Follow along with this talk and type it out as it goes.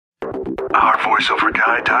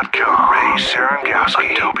OurVoiceOverGuy.com. Ray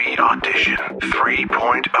Serengowski. Adobe Audition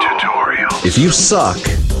 3.0 tutorial. If you suck,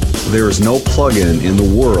 there is no plugin in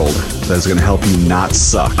the world that's going to help you not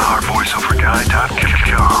suck.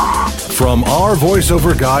 OurVoiceOverGuy.com. From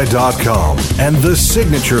OurVoiceOverGuy.com and the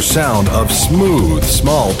signature sound of smooth,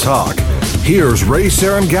 small talk, here's Ray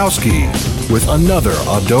Serengowski with another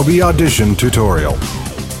Adobe Audition tutorial.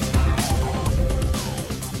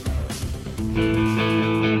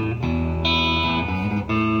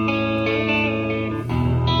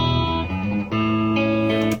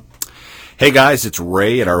 Hey guys, it's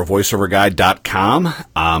Ray at OurVoiceOverGuy.com.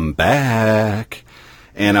 I'm back.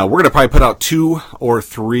 And we're going to probably put out 2 or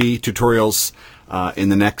 3 tutorials in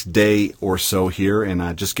the next day or so here.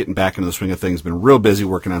 And just getting back into the swing of things. Been real busy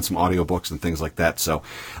working on some audiobooks and things like that. So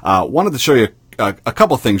wanted to show you a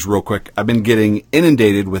couple things real quick. I've been getting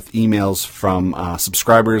inundated with emails from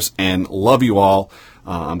subscribers and love you all.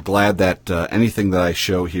 I'm glad that anything that I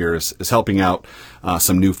show here is helping out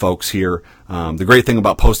some new folks here. The great thing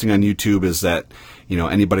about posting on YouTube is that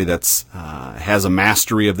anybody that's has a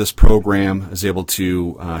mastery of this program is able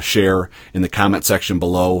to share in the comment section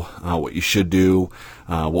below what you should do,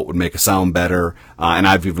 what would make a sound better, and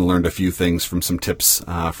I've even learned a few things from some tips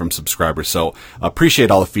from subscribers. So appreciate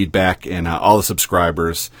all the feedback and all the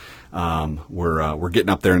subscribers. We're getting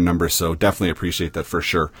up there in numbers, so definitely appreciate that for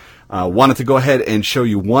sure. Wanted to go ahead and show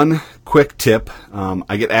you one quick tip.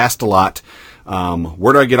 I get asked a lot,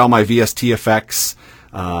 where do I get all my VST effects,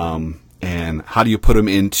 and how do you put them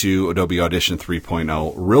into Adobe Audition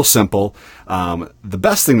 3.0? Real simple. The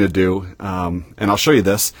best thing to do, and I'll show you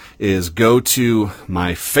this, is go to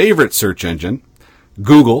my favorite search engine,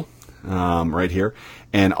 Google, right here.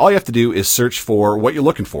 And all you have to do is search for what you're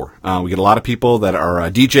looking for. We get a lot of people that are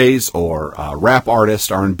DJs or rap artists,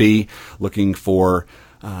 R&B, looking for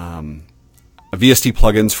VST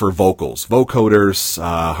plugins for vocals, vocoders,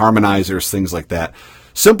 harmonizers, things like that.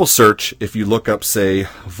 Simple search. If you look up, say,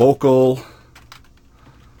 vocal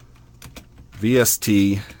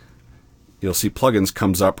VST, you'll see plugins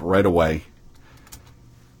comes up right away.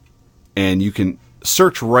 And you can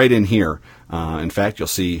search right in here. In fact, you'll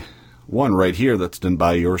see one right here that's done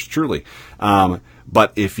by yours truly.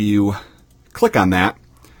 But if you click on that,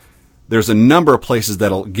 there's a number of places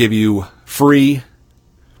that'll give you free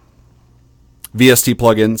VST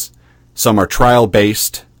plugins. Some are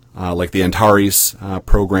trial-based, like the Antares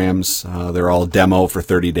programs. They're all demo for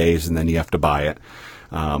 30 days, and then you have to buy it.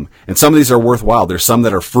 And some of these are worthwhile. There's some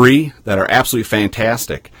that are free that are absolutely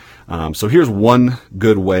fantastic. So here's one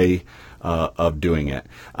good way of doing it.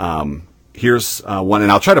 Here's one, and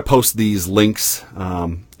I'll try to post these links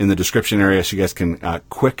in the description area so you guys can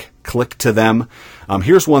quick click to them.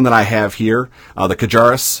 Here's one that I have here, the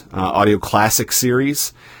Kajaris Audio Classic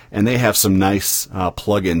series, and they have some nice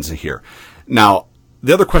plugins in here. Now,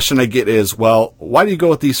 the other question I get is, well, why do you go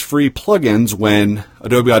with these free plugins when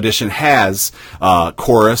Adobe Audition has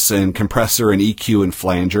chorus and compressor and EQ and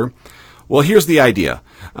flanger? Well, here's the idea.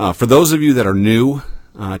 For those of you that are new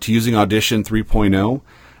to using Audition 3.0,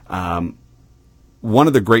 one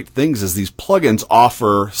of the great things is these plugins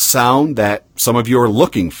offer sound that some of you are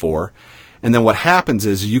looking for. And then what happens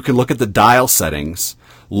is you can look at the dial settings,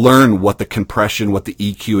 learn what the compression, what the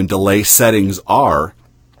EQ and delay settings are.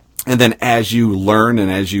 And then as you learn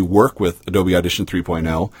and as you work with Adobe Audition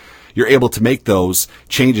 3.0, you're able to make those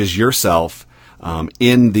changes yourself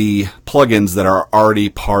in the plugins that are already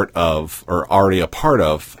part of or already a part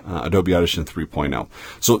of Adobe Audition 3.0.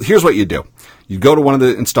 So here's what you do. You go to one of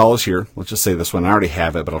the installers here. Let's just say this one. I already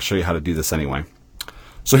have it, but I'll show you how to do this anyway.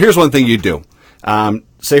 So here's one thing you do.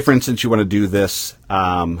 Say, for instance, you want to do this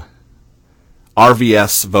RVS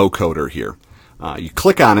vocoder here. You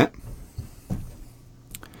click on it,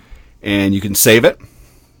 and you can save it.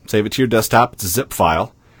 Save it to your desktop. It's a zip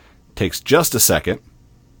file. It takes just a second.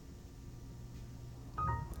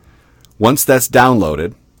 Once that's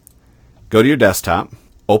downloaded, go to your desktop,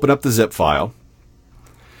 open up the zip file.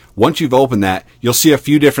 Once you've opened that, you'll see a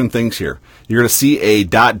few different things here. You're going to see a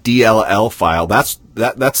 .dll file. That's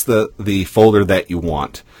the folder that you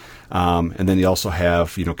want. And then you also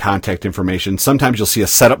have, contact information. Sometimes you'll see a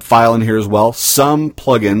setup file in here as well. Some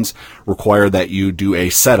plugins require that you do a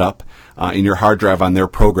setup in your hard drive on their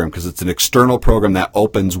program because it's an external program that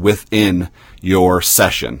opens within your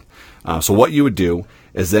session. So what you would do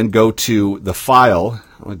is then go to the file,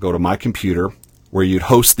 go to My Computer, where you'd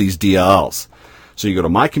host these DLLs. So you go to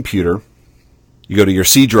My Computer, you go to your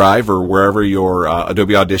C drive or wherever your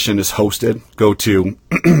Adobe Audition is hosted, go to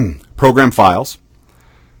Program Files,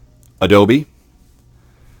 Adobe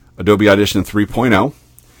Audition 3.0,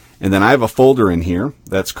 and then I have a folder in here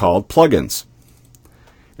that's called Plugins.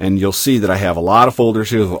 And you'll see that I have a lot of folders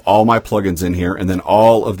here with all my plugins in here, and then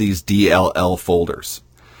all of these DLL folders.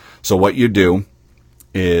 So what you do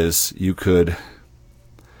is you could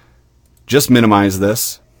just minimize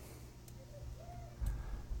this,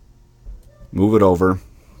 move it over,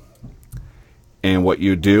 and what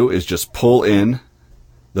you do is just pull in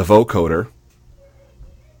the vocoder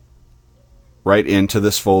right into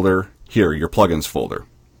this folder here, your plugins folder.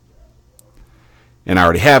 And I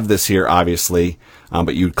already have this here, obviously,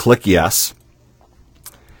 but you'd click yes.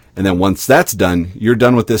 And then once that's done, you're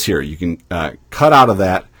done with this here. You can cut out of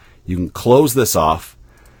that. You can close this off,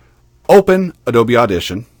 open Adobe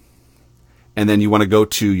Audition, and then you want to go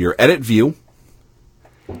to your Edit View,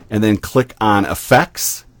 and then click on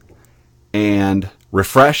Effects and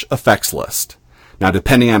Refresh Effects List. Now,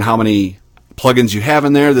 depending on how many plugins you have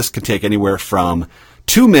in there, this could take anywhere from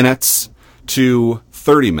 2 minutes to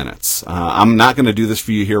 30 minutes. I'm not going to do this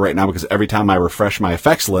for you here right now because every time I refresh my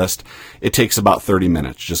effects list, it takes about 30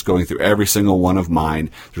 minutes just going through every single one of mine.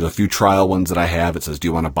 There's a few trial ones that I have. It says, do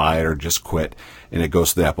you want to buy it or just quit? And it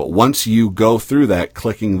goes through that. But once you go through that,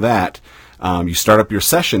 clicking that, you start up your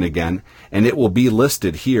session again, and it will be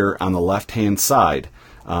listed here on the left-hand side.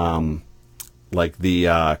 Like the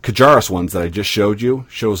Kajaris ones that I just showed you,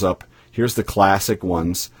 shows up. Here's the classic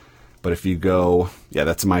ones. But if you go, yeah,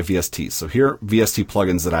 that's my VST. So here are VST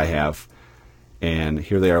plugins that I have. And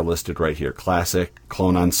here they are listed right here. Classic,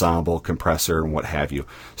 Clone Ensemble, Compressor, and what have you.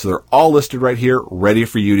 So they're all listed right here, ready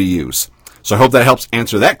for you to use. So I hope that helps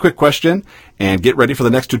answer that quick question. And get ready for the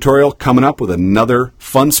next tutorial coming up with another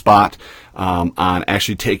fun spot on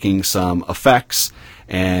actually taking some effects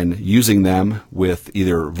and using them with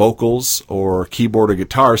either vocals or keyboard or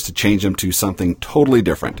guitars to change them to something totally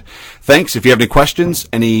different. Thanks. If you have any questions,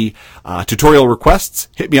 any tutorial requests,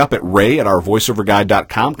 hit me up at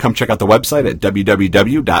ray@ourvoiceoverguide.com. Come check out the website at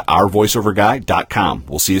www.ourvoiceoverguide.com.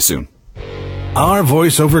 We'll see you soon.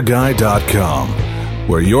 Ourvoiceoverguide.com,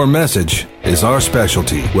 where your message is our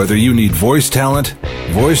specialty. Whether you need voice talent,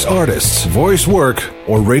 voice artists, voice work,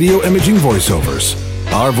 or radio imaging voiceovers,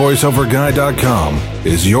 ourvoiceoverguide.com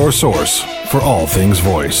is your source for all things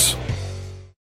voice.